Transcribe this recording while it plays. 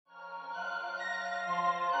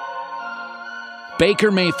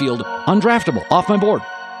Baker Mayfield, undraftable, off my board.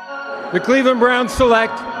 The Cleveland Browns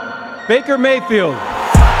select Baker Mayfield. What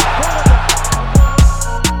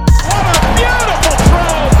a beautiful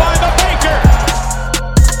throw by the Baker!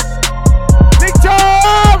 Big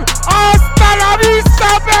Tom! Hasta la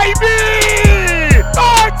vista, baby!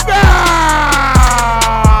 Touchdown!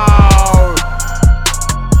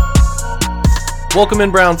 Welcome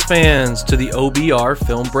in, Browns fans, to the OBR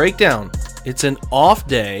Film Breakdown. It's an off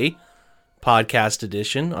day podcast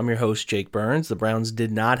edition. I'm your host, Jake Burns. The Browns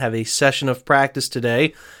did not have a session of practice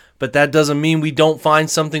today, but that doesn't mean we don't find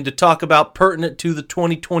something to talk about pertinent to the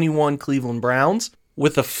 2021 Cleveland Browns.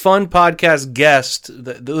 With a fun podcast guest,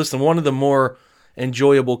 listen, one of the more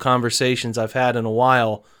enjoyable conversations I've had in a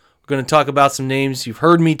while. We're going to talk about some names you've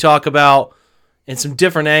heard me talk about and some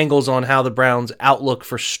different angles on how the Browns' outlook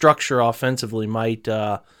for structure offensively might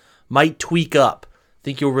tweak up. I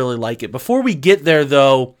think you'll really like it. Before we get there,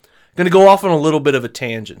 though, I'm going to go off on a little bit of a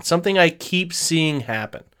tangent. Something I keep seeing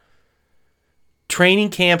happen.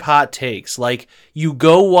 Training camp hot takes. Like, you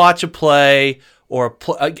go watch a play, or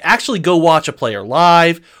actually go watch a player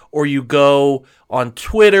live, or you go on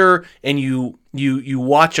Twitter and you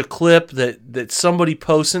watch a clip that somebody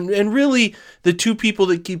posts. And really, the two people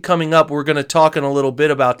that keep coming up, we're going to talk in a little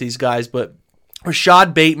bit about these guys, but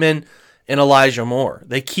Rashad Bateman and Elijah Moore.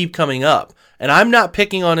 They keep coming up. And I'm not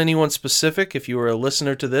picking on anyone specific. If you were a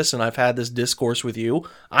listener to this and I've had this discourse with you,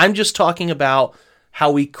 I'm just talking about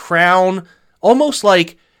how we almost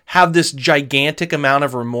like have this gigantic amount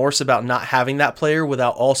of remorse about not having that player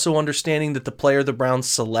without also understanding that the player the Browns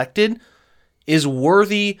selected is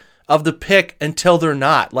worthy of the pick until they're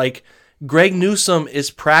not. Like, Greg Newsome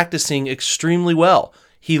is practicing extremely well.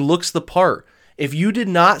 He looks the part. If you did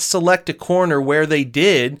not select a corner where they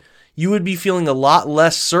did, you would be feeling a lot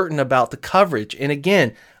less certain about the coverage. And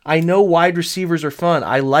again, I know wide receivers are fun.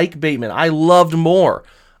 I like Bateman. I loved Moore.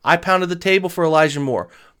 I pounded the table for Elijah Moore.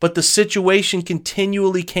 But the situation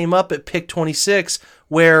continually came up at pick 26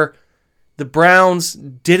 where the Browns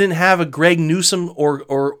didn't have a Greg Newsome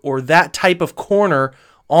or that type of corner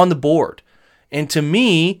on the board. And to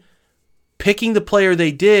me, picking the player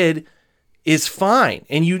they did is fine.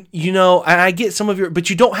 And you know, and I get some of but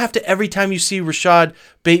you don't have to, every time you see Rashad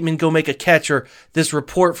Bateman go make a catch or this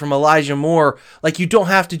report from Elijah Moore, like, you don't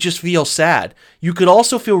have to just feel sad. You could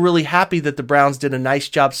also feel really happy that the Browns did a nice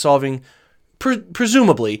job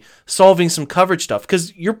presumably solving some coverage stuff,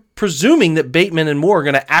 because you're presuming that Bateman and Moore are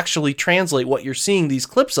going to actually translate what you're seeing these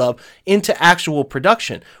clips of into actual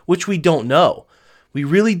production, which we don't know. We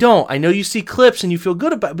really don't. I know you see clips and you feel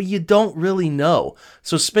good about it, but you don't really know.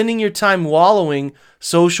 So spending your time wallowing,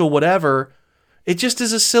 social, whatever, it just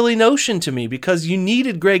is a silly notion to me, because you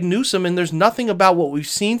needed Greg Newsome, and there's nothing about what we've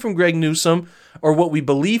seen from Greg Newsome or what we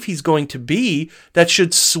believe he's going to be that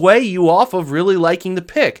should sway you off of really liking the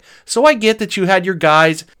pick. So I get that you had your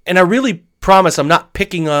guys, and I really promise I'm not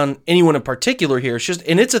picking on anyone in particular here. It's just,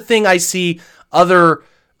 and it's a thing I see other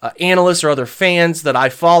analysts or other fans that I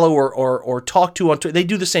follow or talk to on Twitter, they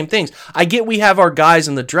do the same things. I get we have our guys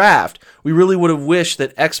in the draft. We really would have wished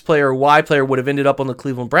that X player or Y player would have ended up on the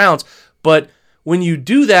Cleveland Browns. But when you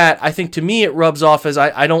do that, I think to me it rubs off as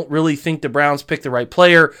I don't really think the Browns picked the right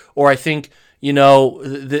player, or I think, you know,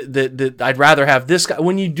 that I'd rather have this guy.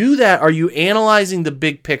 When you do that, are you analyzing the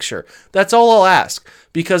big picture? That's all I'll ask.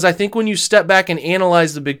 Because I think when you step back and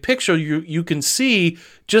analyze the big picture, you can see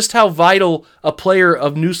just how vital a player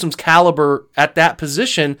of Newsome's caliber at that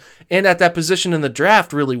position and at that position in the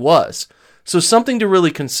draft really was. So something to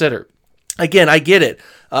really consider. Again, I get it.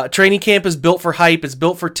 Training camp is built for hype. It's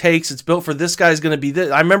built for takes. It's built for this guy's going to be this.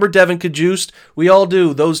 I remember Devin Cajuste. We all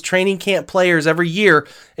do. Those training camp players every year.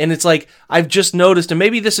 And it's like, I've just noticed, and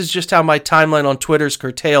maybe this is just how my timeline on Twitter is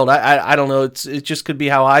curtailed. I don't know. It just could be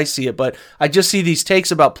how I see it. But I just see these takes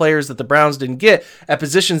about players that the Browns didn't get at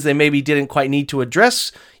positions they maybe didn't quite need to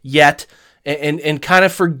address yet. And kind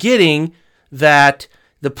of forgetting that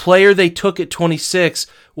the player they took at 26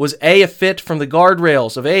 was A, a fit from the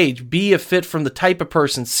guardrails of age, B, a fit from the type of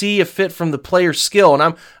person, C, a fit from the player's skill. And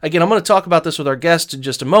I'm going to talk about this with our guest in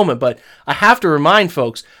just a moment, but I have to remind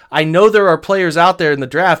folks, I know there are players out there in the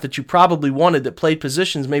draft that you probably wanted that played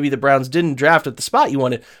positions maybe the Browns didn't draft at the spot you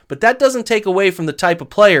wanted, but that doesn't take away from the type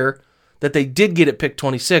of player that they did get at pick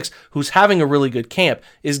 26, who's having a really good camp,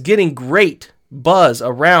 is getting great buzz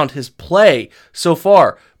around his play so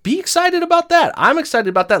far. Be excited about that. I'm excited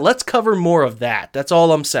about that. Let's cover more of that. That's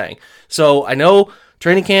all I'm saying. So I know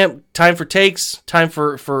training camp, time for takes, time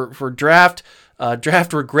for draft,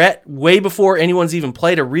 draft regret way before anyone's even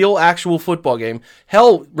played a real actual football game.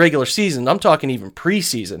 Hell, regular season. I'm talking even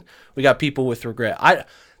preseason. We got people with regret.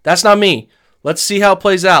 That's not me. Let's see how it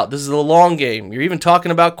plays out. This is a long game. You're even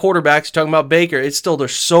talking about quarterbacks, you're talking about Baker. It's still,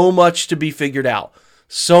 there's so much to be figured out.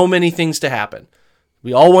 So many things to happen.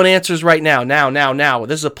 We all want answers right now. Now.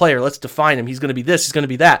 This is a player. Let's define him. He's going to be this. He's going to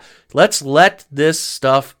be that. Let's let this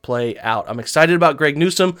stuff play out. I'm excited about Greg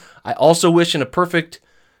Newsome. I also wish in a perfect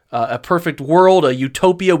world, a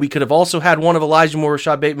utopia, we could have also had one of Elijah Moore,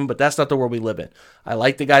 Rashad Bateman, but that's not the world we live in. I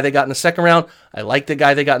like the guy they got in the second round. I like the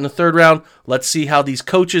guy they got in the third round. Let's see how these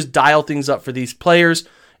coaches dial things up for these players.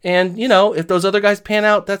 And, if those other guys pan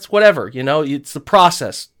out, that's whatever. It's the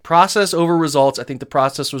process. Process over results. I think the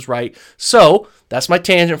process was right. So that's my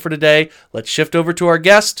tangent for today. Let's shift over to our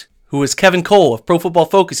guest, who is Kevin Cole of Pro Football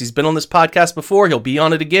Focus. He's been on this podcast before. He'll be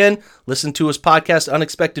on it again. Listen to his podcast,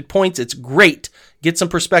 Unexpected Points. It's great. Get some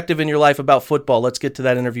perspective in your life about football. Let's get to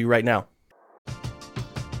that interview right now.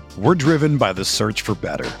 We're driven by the search for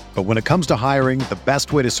better. But when it comes to hiring, the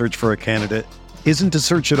best way to search for a candidate isn't to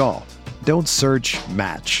search at all. Don't search,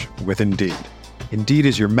 match with Indeed. Indeed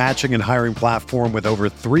is your matching and hiring platform with over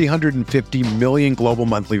 350 million global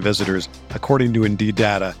monthly visitors, according to Indeed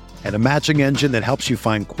data, and a matching engine that helps you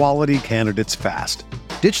find quality candidates fast.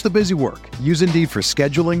 Ditch the busy work. Use Indeed for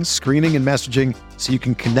scheduling, screening, and messaging so you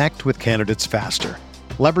can connect with candidates faster.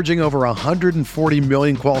 Leveraging over 140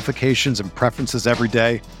 million qualifications and preferences every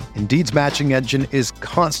day, Indeed's matching engine is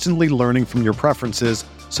constantly learning from your preferences,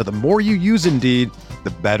 so the more you use Indeed,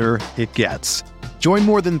 the better it gets. Join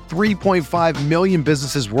more than 3.5 million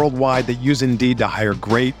businesses worldwide that use Indeed to hire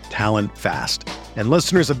great talent fast. And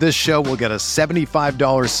listeners of this show will get a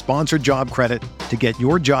 $75 sponsored job credit to get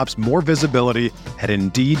your jobs more visibility at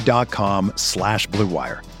Indeed.com/Blue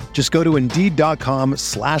Wire. Just go to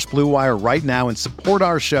Indeed.com/Blue Wire right now and support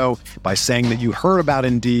our show by saying that you heard about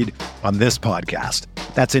Indeed on this podcast.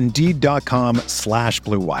 That's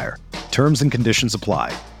Indeed.com/Blue Wire. Terms and conditions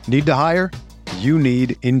apply. Need to hire? You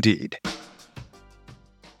need Indeed.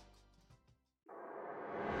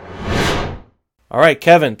 All right,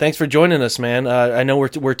 Kevin, thanks for joining us, man. I know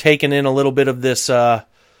we're taking in a little bit of this Hall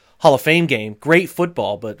of Fame game. Great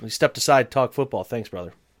football, but we stepped aside to talk football. Thanks,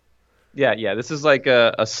 brother. Yeah. This is like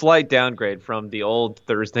a slight downgrade from the old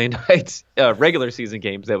Thursday night regular season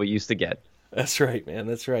games that we used to get. That's right, man.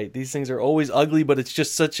 That's right. These things are always ugly, but it's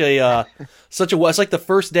just it's like the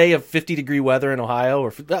first day of 50-degree weather in Ohio,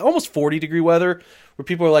 or almost 40-degree weather, where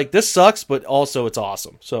people are like, this sucks, but also it's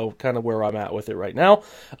awesome. So kind of where I'm at with it right now.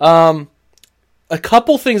 A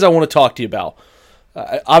couple things I want to talk to you about.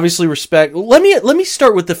 Obviously, respect. Let me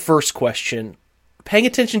start with the first question. Paying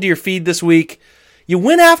attention to your feed this week, you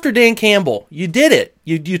went after Dan Campbell. You did it.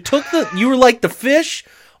 You were like the fish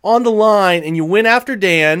on the line, and you went after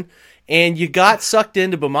Dan, and you got sucked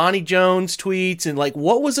into Bomani Jones tweets, and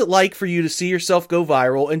what was it like for you to see yourself go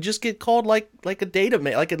viral and just get called like a data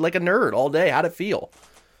man, like a nerd all day? How'd it feel?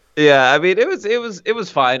 Yeah, I mean, it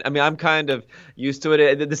was fine. I mean, I'm kind of used to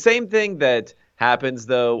it. The same thing that happens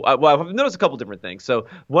though. Well, I've noticed a couple different things. So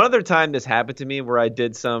one other time this happened to me where I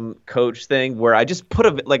did some coach thing where I just put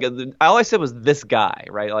all I said was this guy,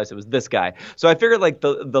 right? All I said was this guy. So I figured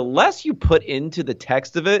the less you put into the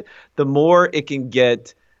text of it, the more it can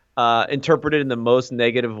get interpreted in the most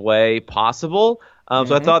negative way possible.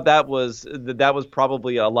 So I thought that was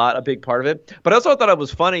probably a big part of it. But I also thought it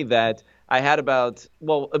was funny that I had I'll tell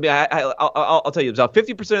you, about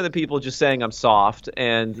 50% of the people just saying I'm soft,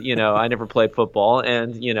 and I never played football,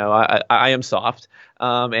 and I am soft,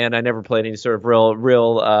 and I never played any sort of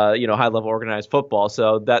real high level organized football.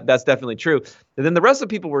 So that's definitely true. And then the rest of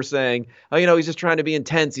the people were saying, he's just trying to be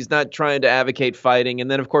intense. He's not trying to advocate fighting. And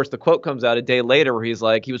then of course the quote comes out a day later where he's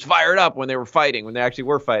like, he was fired up when they actually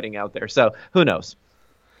were fighting out there. So who knows?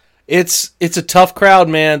 It's a tough crowd,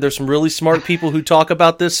 man. There's some really smart people who talk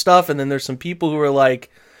about this stuff, and then there's some people who are like,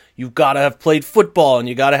 you've got to have played football, and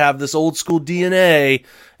you got to have this old school DNA,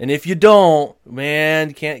 and if you don't, man,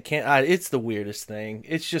 you can't. It's the weirdest thing.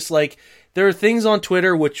 It's just like, there are things on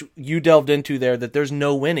Twitter, which you delved into there, that there's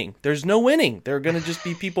no winning. There's no winning. There are going to just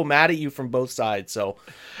be people mad at you from both sides. So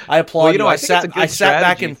I applaud you. I think it's a good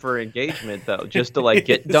strategy for engagement, though, just to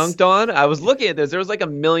get dunked on. I was looking at this. There was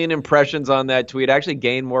 1 million impressions on that tweet. I actually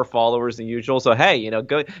gained more followers than usual. So, hey,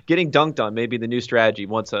 getting dunked on may be the new strategy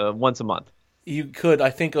once a month. You could. I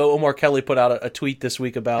think Omar Kelly put out a tweet this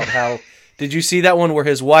week about how – did you see that one where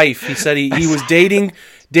his wife, he said he was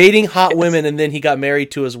dating hot women, and then he got married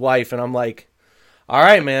to his wife, and I'm like, all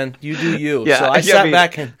right, man, you do you. Yeah, so I sat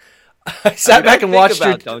back and watched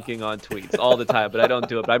about dunking on tweets all the time, but I don't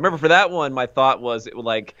do it. But I remember for that one, my thought was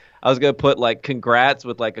I was going to put congrats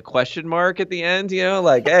with a question mark at the end,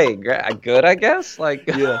 hey, good, I guess.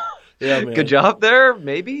 Yeah, man. Good job there,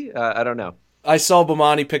 maybe. I don't know. I saw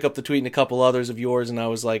Bomani pick up the tweet and a couple others of yours, and I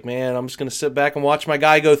was like, man, I'm just going to sit back and watch my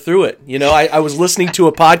guy go through it. You know, I was listening to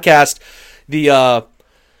a podcast, the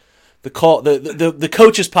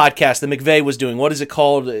coaches podcast that McVay was doing. What is it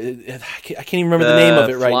called? I can't even remember the name of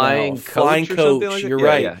it right now. Flying Coach. Like You're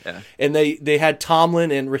right. Yeah. And they had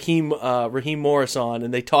Tomlin and Raheem Morris on,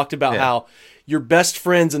 and they talked about how your best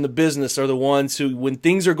friends in the business are the ones who, when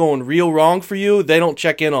things are going real wrong for you, they don't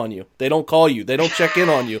check in on you. They don't call you. They don't check in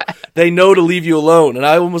on you. They know to leave you alone. And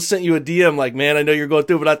I almost sent you a DM like, man, I know you're going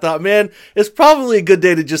through it, but I thought, man, it's probably a good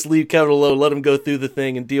day to just leave Kevin alone, let him go through the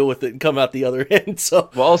thing and deal with it and come out the other end.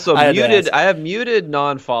 So, well, also I have muted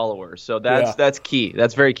non-followers, so that's key.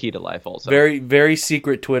 That's very key to life. Also, very, very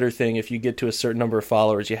secret Twitter thing. If you get to a certain number of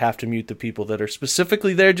followers, you have to mute the people that are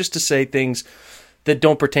specifically there just to say things that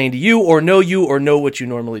don't pertain to you or know what you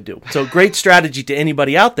normally do. So great strategy to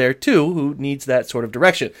anybody out there, too, who needs that sort of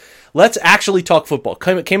direction. Let's actually talk football.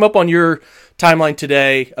 Came up on your timeline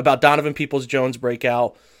today about Donovan Peoples-Jones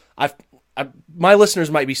breakout. My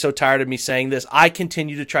listeners might be so tired of me saying this. I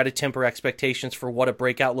continue to try to temper expectations for what a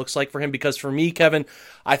breakout looks like for him, because for me, Kevin,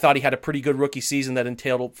 I thought he had a pretty good rookie season that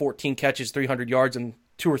entailed 14 catches, 300 yards, and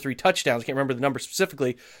 2 or 3 touchdowns. I can't remember the number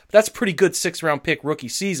specifically, but that's a pretty good 6th-round pick rookie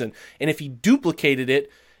season. And if he duplicated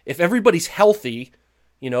it, if everybody's healthy,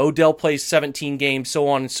 Odell plays 17 games, so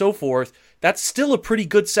on and so forth, that's still a pretty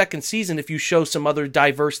good second season if you show some other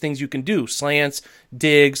diverse things you can do. Slants,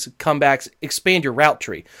 digs, comebacks, expand your route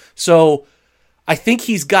tree. So I think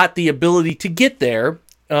he's got the ability to get there.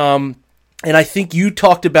 And I think you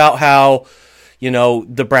talked about how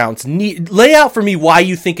the Browns lay out for me why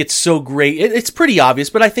you think it's so great. It's pretty obvious,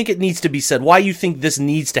 but I think it needs to be said. Why you think this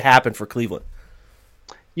needs to happen for Cleveland?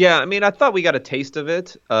 Yeah, I mean, I thought we got a taste of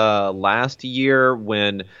it last year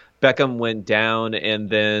when Beckham went down, and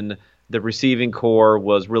then the receiving core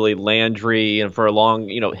was really Landry, and for a long,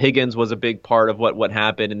 Higgins was a big part of what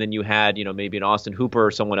happened, and then you had, maybe an Austin Hooper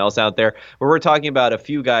or someone else out there. Where we're talking about a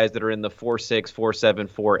few guys that are in the 4.6, 4.7,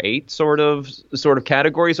 4.8 sort of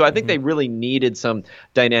category. So I think they really needed some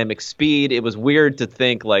dynamic speed. It was weird to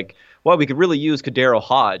think like, well, we could really use Kadero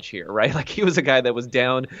Hodge here, right? Like he was a guy that was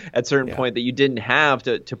down at a certain point that you didn't have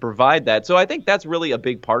to provide that. So I think that's really a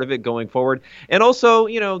big part of it going forward. And also,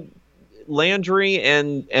 Landry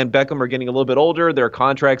and Beckham are getting a little bit older. Their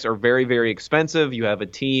contracts are very, very expensive. You have a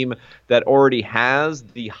team that already has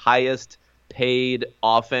the highest paid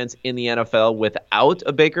offense in the NFL without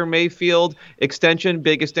a Baker Mayfield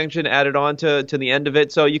big extension added on to the end of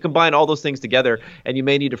it. So you combine all those things together, and you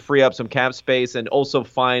may need to free up some cap space and also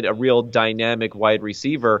find a real dynamic wide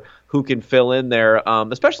receiver who can fill in there,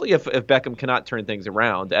 especially if Beckham cannot turn things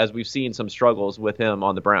around, as we've seen some struggles with him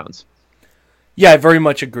on the Browns. Yeah, I very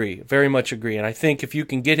much agree. Very much agree. And I think if you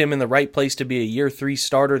can get him in the right place to be a year 3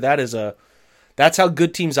 starter, that's how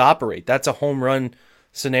good teams operate. That's a home run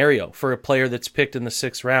scenario for a player that's picked in the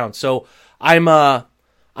 6th round. So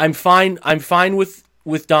I'm fine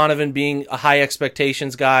with Donovan being a high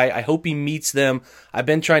expectations guy. I hope he meets them. I've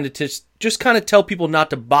been trying to just kind of tell people not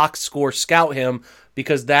to box score scout him,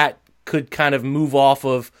 because that could kind of move off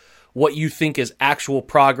of what you think is actual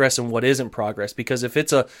progress and what isn't progress. Because if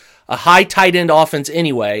it's a high tight end offense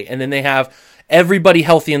anyway, and then they have everybody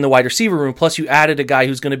healthy in the wide receiver room, plus you added a guy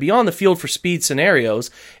who's going to be on the field for speed scenarios,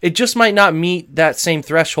 it just might not meet that same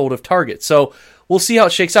threshold of target. So we'll see how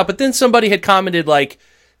it shakes out. But then somebody had commented like,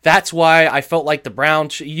 that's why I felt like the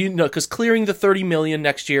Browns, because clearing the $30 million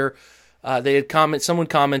next year, someone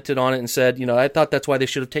commented on it and said, I thought that's why they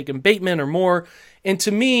should have taken Bateman or more. And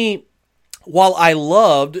to me, while I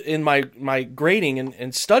loved in my grading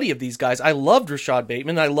and study of these guys, I loved Rashad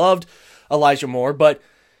Bateman, I loved Elijah Moore, but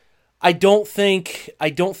I don't think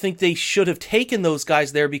they should have taken those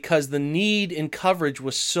guys there, because the need in coverage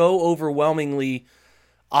was so overwhelmingly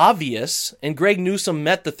obvious, and Greg Newsome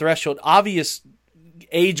met the threshold. Obvious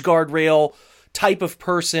age guardrail type of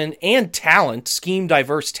person and talent, scheme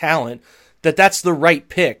diverse talent, that's the right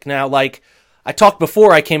pick. Now, like I talked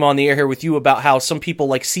before I came on the air here with you about how some people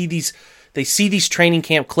like see these training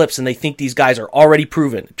camp clips and they think these guys are already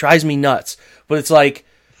proven. It drives me nuts. But it's like,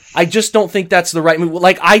 I just don't think that's the right move.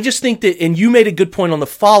 Like, I just think that, and you made a good point on the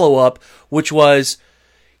follow-up, which was,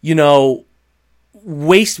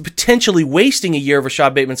 potentially wasting a year of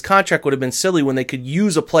Rashad Bateman's contract would have been silly when they could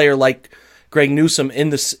use a player like Greg Newsome in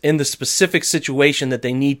the specific situation that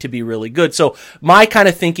they need to be really good. So my kind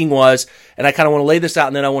of thinking was, and I kind of want to lay this out,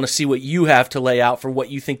 and then I want to see what you have to lay out for what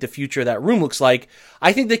you think the future of that room looks like.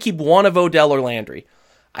 I think they keep one of Odell or Landry.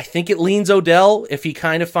 I think it leans Odell if he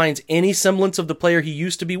kind of finds any semblance of the player he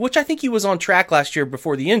used to be, which I think he was on track last year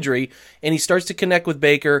before the injury, and he starts to connect with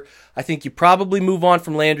Baker. I think you probably move on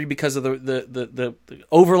from Landry because of the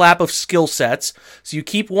overlap of skill sets. So you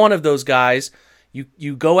keep one of those guys.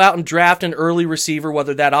 You go out and draft an early receiver,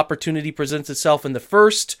 whether that opportunity presents itself in the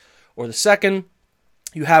first or the second.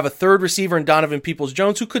 You have a third receiver in Donovan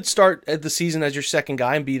Peoples-Jones, who could start at the season as your second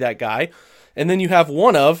guy and be that guy. And then you have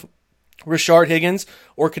one of Rashard Higgins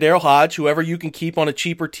or Kadero Hodge, whoever you can keep on a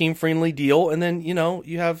cheaper team-friendly deal, and then,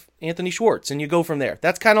 you have Anthony Schwartz, and you go from there.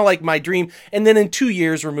 That's kind of like my dream. And then in 2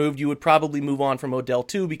 years removed, you would probably move on from Odell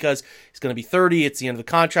too, because he's going to be 30, it's the end of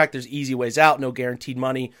the contract, there's easy ways out, no guaranteed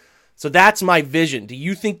money. So that's my vision. Do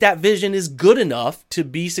you think that vision is good enough to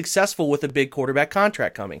be successful with a big quarterback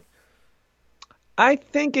contract coming? I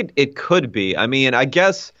think it could be. I mean, I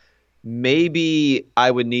guess maybe I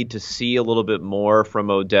would need to see a little bit more from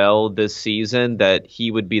Odell this season that he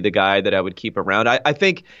would be the guy that I would keep around. I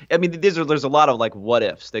think, there's a lot of like what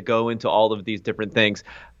ifs that go into all of these different things.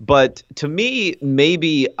 But to me,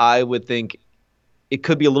 maybe I would think it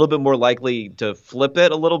could be a little bit more likely to flip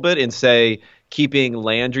it a little bit and say keeping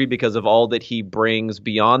Landry because of all that he brings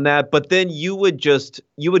beyond that. But then you would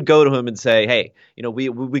go to him and say, hey,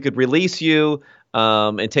 we could release you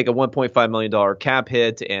and take a $1.5 million cap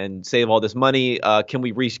hit and save all this money. Can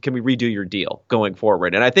we redo your deal going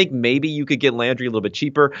forward? And I think maybe you could get Landry a little bit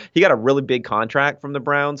cheaper. He got a really big contract from the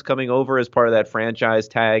Browns coming over as part of that franchise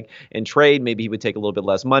tag and trade. Maybe he would take a little bit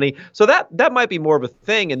less money. So that might be more of a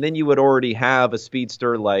thing. And then you would already have a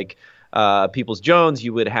speedster like Peoples-Jones.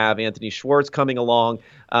 You would have Anthony Schwartz coming along,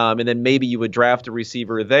 and then maybe you would draft a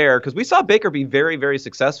receiver there, because we saw Baker be very, very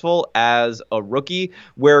successful as a rookie,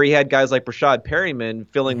 where he had guys like Rashad Perryman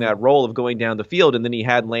filling that role of going down the field, and then he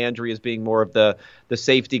had Landry as being more of the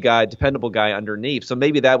safety guy, dependable guy underneath. So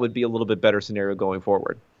maybe that would be a little bit better scenario going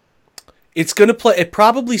forward. It's going to play. It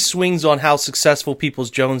probably swings on how successful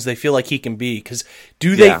Peoples-Jones they feel like he can be. Because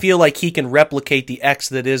do they feel like he can replicate the X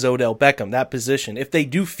that is Odell Beckham, that position? If they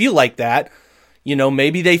do feel like that,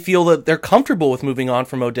 maybe they feel that they're comfortable with moving on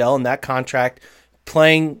from Odell and that contract,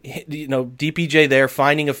 playing, DPJ there,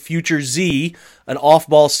 finding a future Z, an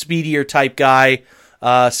off-ball speedier type guy,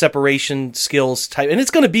 separation skills type. And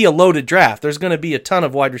it's going to be a loaded draft. There's going to be a ton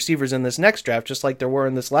of wide receivers in this next draft, just like there were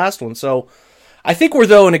in this last one. So I think we're,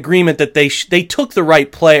 though, in agreement that they took the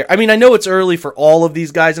right player. I mean, I know it's early for all of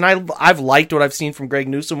these guys, and I've liked what I've seen from Greg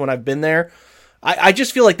Newsome when I've been there. I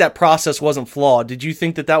just feel like that process wasn't flawed. Did you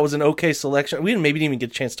think that was an okay selection? We maybe didn't even get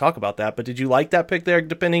a chance to talk about that, but did you like that pick there,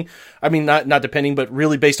 not depending, but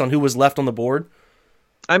really based on who was left on the board?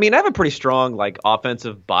 I mean, I have a pretty strong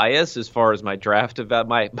offensive bias as far as my draft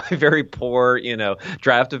my very poor,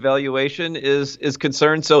 draft evaluation is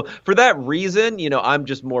concerned. So for that reason, I'm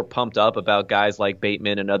just more pumped up about guys like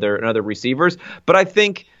Bateman and other receivers. But I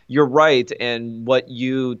think you're right, and what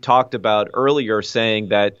you talked about earlier, saying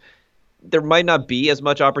that there might not be as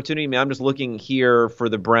much opportunity. I mean, I'm just looking here for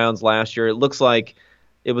the Browns last year. It looks like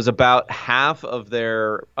it was about half of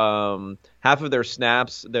their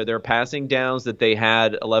snaps, their passing downs, that they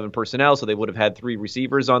had 11 personnel, so they would have had 3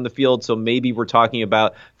 receivers on the field. So maybe we're talking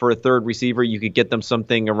about, for a third receiver, you could get them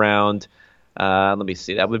something around, let me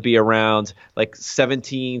see, that would be around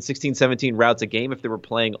 16, 17 routes a game if they were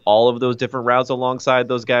playing all of those different routes alongside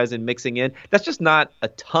those guys and mixing in. That's just not a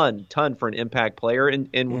ton for an impact player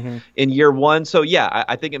in year one. So yeah,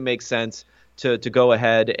 I think it makes sense to go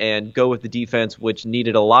ahead and go with the defense, which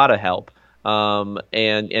needed a lot of help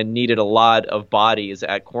and needed a lot of bodies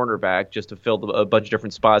at cornerback just to fill a bunch of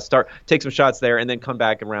different spots, take some shots there, and then come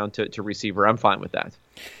back around to receiver. I'm fine with that.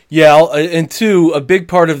 Yeah, and two, a big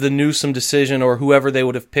part of the Newsome decision, or whoever they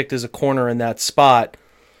would have picked as a corner in that spot,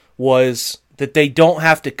 was that they don't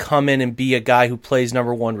have to come in and be a guy who plays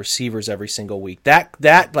number one receivers every single week.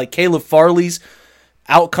 That like Caleb Farley's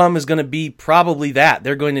outcome is going to be probably that.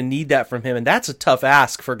 They're going to need that from him, and that's a tough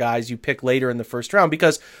ask for guys you pick later in the first round,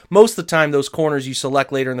 because most of the time those corners you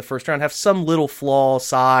select later in the first round have some little flaw,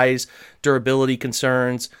 size, durability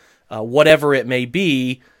concerns, whatever it may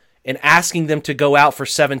be, and asking them to go out for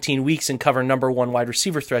 17 weeks and cover number one wide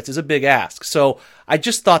receiver threats is a big ask. So I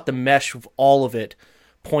just thought the mesh of all of it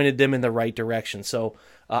pointed them in the right direction. So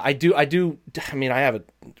I have a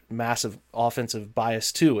massive offensive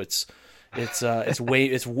bias too. It's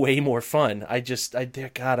way more fun. I just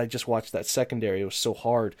watched that secondary. It was so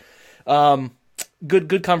hard.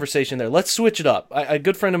 Good conversation there. Let's switch it up. A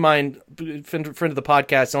good friend of mine, friend of the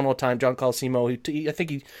podcast, on all time, John Colosimo. I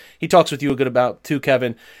think he talks with you a good about too,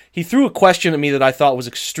 Kevin. He threw a question at me that I thought was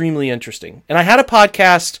extremely interesting. And I had a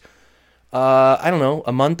podcast I don't know,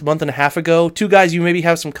 a month and a half ago. Two guys you maybe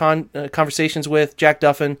have some conversations with, Jack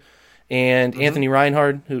Duffin and Anthony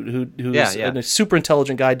Reinhard, who's a super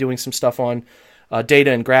intelligent guy doing some stuff on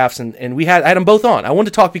data and graphs, and I had them both on. I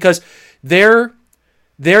wanted to talk because their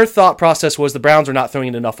thought process was the Browns are not throwing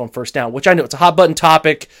it enough on first down, which I know it's a hot button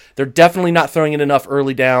topic. They're definitely not throwing it enough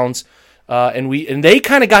early downs, and they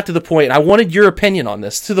kind of got to the point, and I wanted your opinion on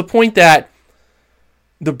this, to the point that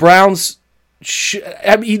the Browns,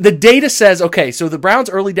 the data says, okay, so the Browns'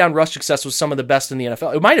 early down rush success was some of the best in the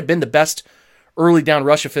NFL. It might have been the best early down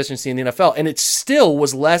rush efficiency in the NFL, and it still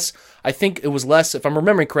was less, I think it was less, if I'm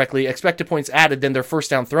remembering correctly, expected points added than their first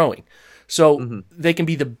down throwing. So they can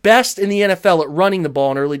be the best in the NFL at running the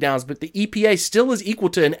ball in early downs, but the EPA still is equal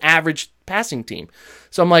to an average passing team.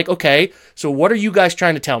 So I'm like, okay, so what are you guys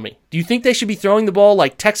trying to tell me? Do you think they should be throwing the ball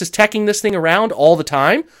like Texas Teching this thing around all the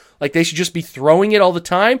time? Like they should just be throwing it all the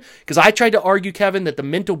time? Because I tried to argue, Kevin, that the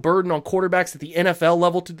mental burden on quarterbacks at the NFL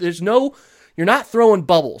level, you're not throwing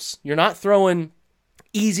bubbles. You're not throwing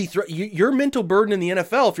easy your mental burden in the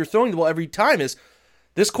NFL, if you're throwing the ball every time, is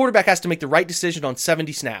this quarterback has to make the right decision on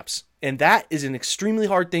 70 snaps. And that is an extremely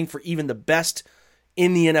hard thing for even the best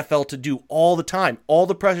in the NFL to do all the time. All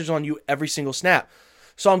the pressure's on you every single snap.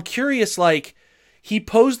 So I'm curious, like, he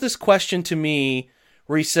posed this question to me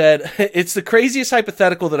where he said, it's the craziest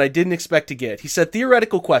hypothetical that I didn't expect to get. He said,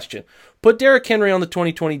 theoretical question. Put Derrick Henry on the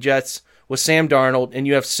 2020 Jets with Sam Darnold, and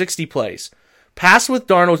you have 60 plays. Pass with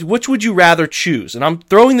Darnold, which would you rather choose? And I'm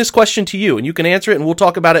throwing this question to you, and you can answer it, and we'll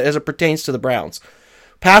talk about it as it pertains to the Browns.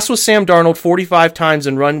 Pass with Sam Darnold 45 times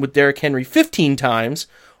and run with Derrick Henry 15 times,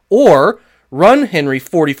 or run Henry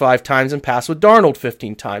 45 times and pass with Darnold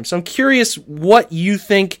 15 times. So I'm curious what you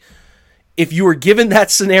think, if you were given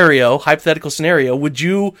that scenario, hypothetical scenario, would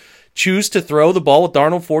you choose to throw the ball with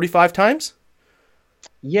Darnold 45 times?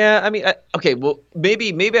 Yeah, I mean, okay, well,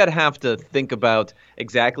 maybe I'd have to think about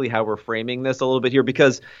exactly how we're framing this a little bit here,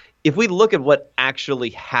 because if we look at what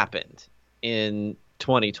actually happened in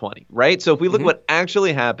 2020, right? So if we look at what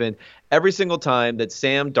actually happened, every single time that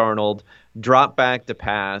Sam Darnold dropped back to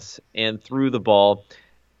pass and threw the ball,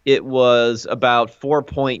 it was about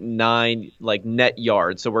 4.9 like net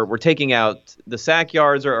yards. So we're taking out the sack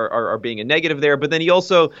yards are being a negative there, but then he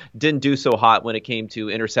also didn't do so hot when it came to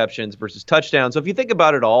interceptions versus touchdowns. So if you think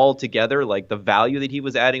about it all together, like the value that he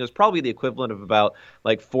was adding was probably the equivalent of about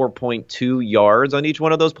like 4.2 yards on each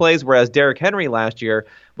one of those plays, whereas Derrick Henry last year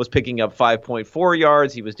was picking up 5.4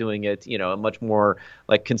 yards. He was doing it, a much more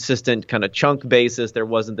like consistent kind of chunk basis. There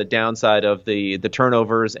wasn't the downside of the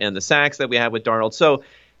turnovers and the sacks that we had with Darnold. So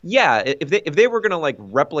yeah, if they were going to like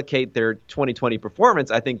replicate their 2020 performance,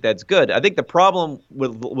 I think that's good. I think the problem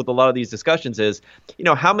with a lot of these discussions is,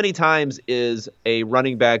 how many times is a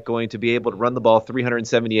running back going to be able to run the ball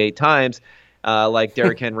 378 times, like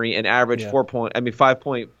Derrick Henry, and average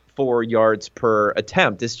 5.4 yards per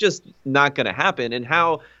attempt? It's just not going to happen. And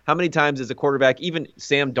how many times is a quarterback, even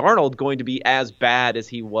Sam Darnold, going to be as bad as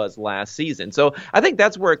he was last season? So I think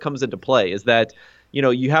that's where it comes into play, is that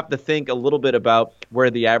you have to think a little bit about where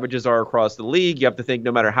the averages are across the league. You have to think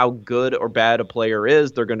no matter how good or bad a player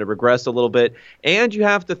is, they're going to regress a little bit. And you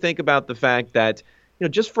have to think about the fact that,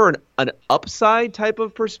 just for an upside type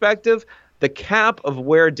of perspective, the cap of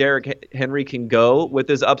where Derrick Henry can go with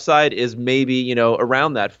his upside is maybe,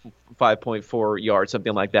 around that 5.4 yards,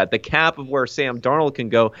 something like that. The cap of where Sam Darnold can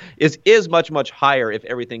go is much, much higher if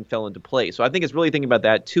everything fell into place. So I think it's really thinking about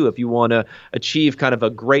that too. If you want to achieve kind of a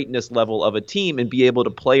greatness level of a team and be able to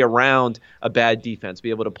play around a bad defense, be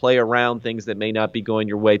able to play around things that may not be going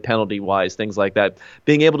your way penalty-wise, things like that,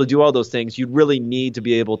 being able to do all those things, you really need to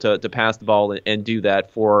be able to pass the ball and do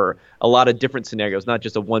that for a lot of different scenarios, not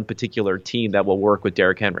just a one particular team that will work with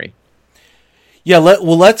Derrick Henry. Yeah,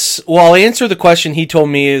 I'll answer the question. He told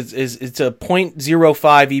me is it's a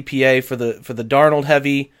 0.05 EPA for the Darnold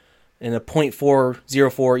heavy and a 0.404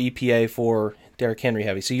 EPA for Derrick Henry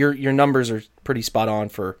heavy. So your numbers are pretty spot on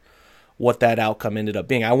for what that outcome ended up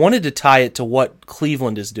being. I wanted to tie it to what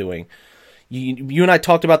Cleveland is doing. You and I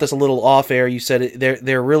talked about this a little off air. You said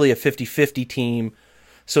they're really a 50-50 team.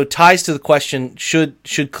 So it ties to the question, should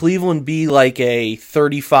Cleveland be like a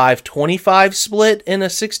 35-25 split in a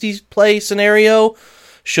 60-play scenario?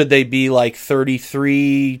 Should they be like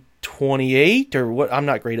 33-28 or what? I'm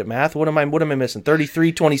not great at math. What am I missing?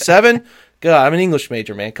 33-27? God, I'm an English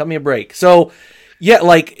major, man. Cut me a break. So, yeah,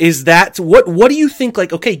 like, is that what do you think?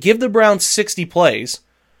 Like, okay, give the Browns 60 plays.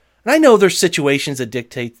 And I know there's situations that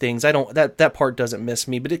dictate things. That part doesn't miss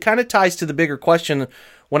me, but it kind of ties to the bigger question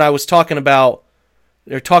when I was talking about,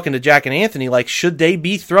 they're talking to Jack and Anthony, like, should they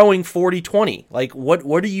be throwing 40-20? Like,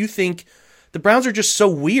 what do you think the Browns are just so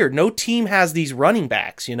weird. No team has these running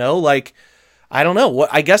backs, like, I don't know.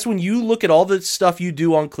 I guess when you look at all the stuff you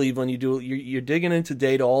do on Cleveland, you're digging into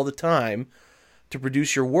data all the time to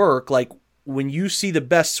produce your work. Like, when you see the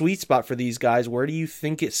best sweet spot for these guys, where do you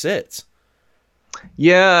think it sits?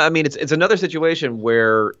 Yeah, I mean, it's another situation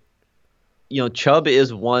where, Chubb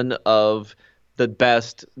is one of the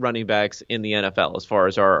best running backs in the NFL as far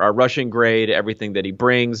as our rushing grade, everything that he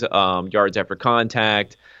brings, yards after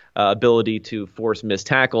contact, ability to force missed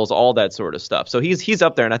tackles, all that sort of stuff. So he's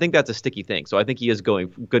up there, and I think that's a sticky thing. So I think he is going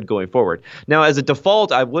forward. Now, as a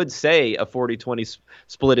default, I would say a 40-20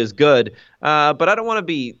 split is good, but I don't want to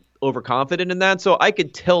be overconfident in that. So I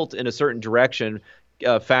could tilt in a certain direction,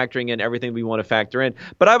 factoring in everything we want to factor in.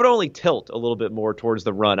 But I would only tilt a little bit more towards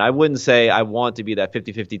the run. I wouldn't say I want to be that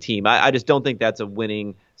 50-50 team. I just don't think that's a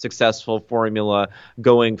winning, successful formula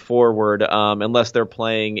going forward, unless they're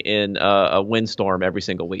playing in a windstorm every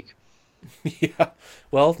single week. Yeah,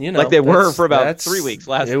 well, like they were for about 3 weeks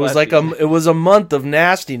last. It was last it was a month of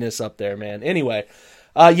nastiness up there, man. Anyway,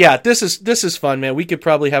 yeah, this is fun, man. We could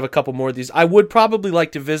probably have a couple more of these. I would probably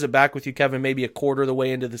like to visit back with you, Kevin, maybe a quarter of the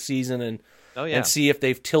way into the season and see if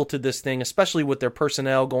they've tilted this thing, especially with their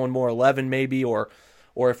personnel going more 11 maybe, or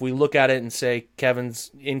if we look at it and say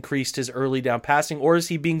Kevin's increased his early down passing, or is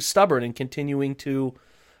he being stubborn and continuing to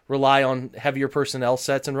rely on heavier personnel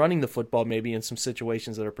sets and running the football maybe in some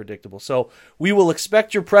situations that are predictable. So we will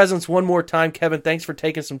expect your presence one more time, Kevin. Thanks for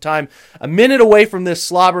taking some time, a minute away from this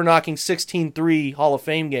slobber-knocking 16-3 Hall of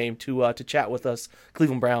Fame game to chat with us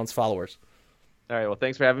Cleveland Browns followers. All right, well,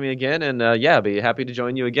 thanks for having me again, and I'll be happy to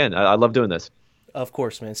join you again. I love doing this. Of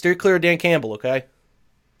course, man. Steer clear of Dan Campbell, okay?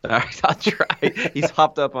 All right, I'll try. He's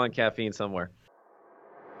hopped up on caffeine somewhere.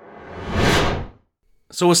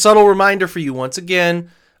 So a subtle reminder for you once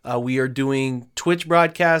again, we are doing Twitch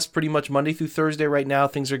broadcasts pretty much Monday through Thursday right now.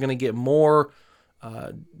 Things are going to get more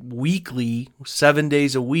weekly, 7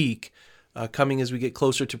 days a week, coming as we get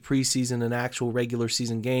closer to preseason and actual regular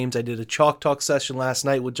season games. I did a Chalk Talk session last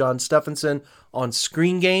night with John Stephenson on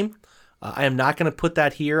Screen Game. I am not going to put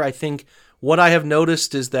that here. I think what I have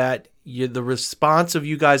noticed is that the response of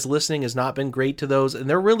you guys listening has not been great to those, and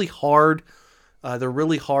they're really hard. They're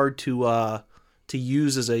really hard to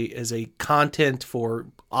use as a content for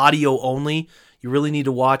audio only. You really need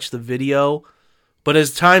to watch the video. But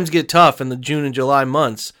as times get tough in the June and July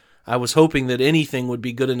months, I was hoping that anything would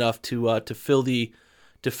be good enough to fill your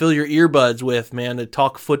earbuds with, man, to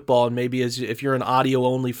talk football. And maybe if you're an audio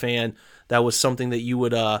only fan, that was something that you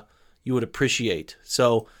would appreciate.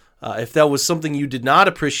 So if that was something you did not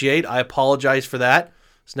appreciate, I apologize for that.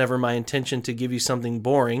 It's never my intention to give you something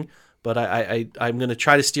boring. But I'm going to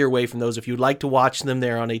try to steer away from those. If you'd like to watch them,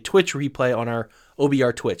 they're on a Twitch replay on our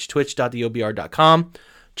OBR Twitch, twitch.theobr.com.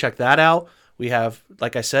 Check that out. We have,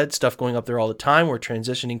 like I said, stuff going up there all the time. We're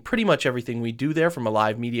transitioning pretty much everything we do there from a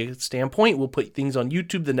live media standpoint. We'll put things on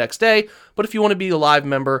YouTube the next day. But if you want to be a live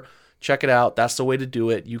member, check it out. That's the way to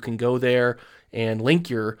do it. You can go there and link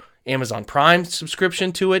your Amazon Prime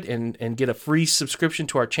subscription to it and get a free subscription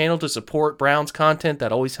to our channel to support Browns content.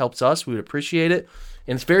 That always helps us. We would appreciate it.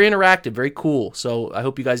 And it's very interactive, very cool. So I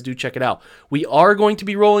hope you guys do check it out. We are going to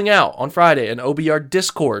be rolling out on Friday an OBR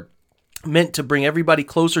Discord meant to bring everybody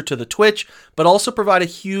closer to the Twitch, but also provide a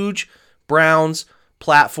huge Browns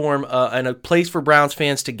platform and a place for Browns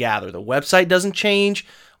fans to gather. The website doesn't change.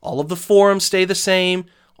 All of the forums stay the same.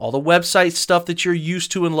 All the website stuff that you're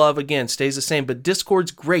used to and love, again, stays the same. But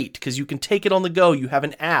Discord's great because you can take it on the go. You have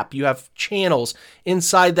an app. You have channels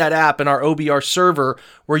inside that app in our OBR server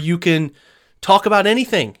where you can talk about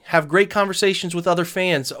anything, have great conversations with other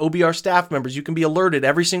fans, OBR staff members. You can be alerted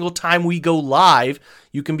every single time we go live.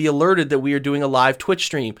 You can be alerted that we are doing a live Twitch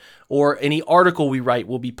stream, or any article we write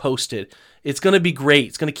will be posted. It's going to be great.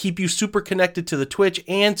 It's going to keep you super connected to the Twitch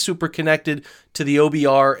and super connected to the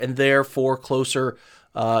OBR, and therefore closer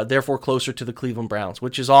to the Cleveland Browns,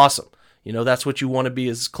 which is awesome. You know, that's what you want to be,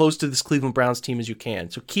 as close to this Cleveland Browns team as you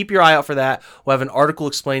can. So keep your eye out for that. We'll have an article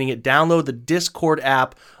explaining it. Download the Discord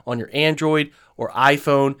app on your Android or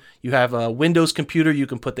iPhone. You have a Windows computer, you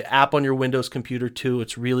can put the app on your Windows computer too.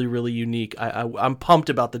 It's really, really unique. I'm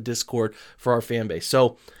pumped about the Discord for our fan base.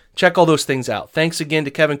 So check all those things out. Thanks again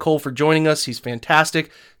to Kevin Cole for joining us. He's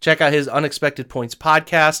fantastic. Check out his Unexpected Points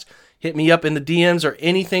podcast. Hit me up in the DMs or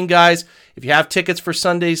anything, guys. If you have tickets for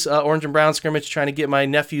Sunday's Orange and Brown scrimmage, trying to get my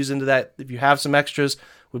nephews into that, if you have some extras,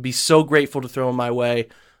 would be so grateful to throw them my way.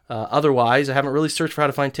 Otherwise, I haven't really searched for how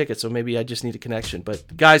to find tickets, so maybe I just need a connection.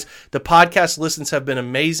 But guys, the podcast listens have been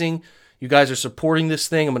amazing. You guys are supporting this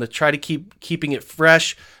thing. I'm going to try to keeping it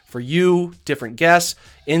fresh for you, different guests.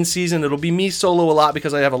 In season, it'll be me solo a lot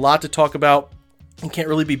because I have a lot to talk about You can't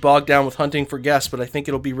really be bogged down with hunting for guests, but I think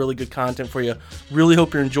it'll be really good content for you. Really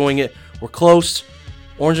hope you're enjoying it. We're close.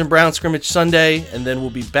 Orange and Brown scrimmage Sunday, and then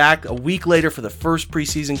we'll be back a week later for the first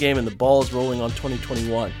preseason game, and the ball is rolling on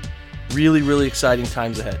 2021. Really, really exciting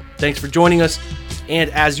times ahead. Thanks for joining us,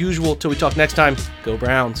 and as usual, till we talk next time, go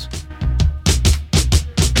Browns.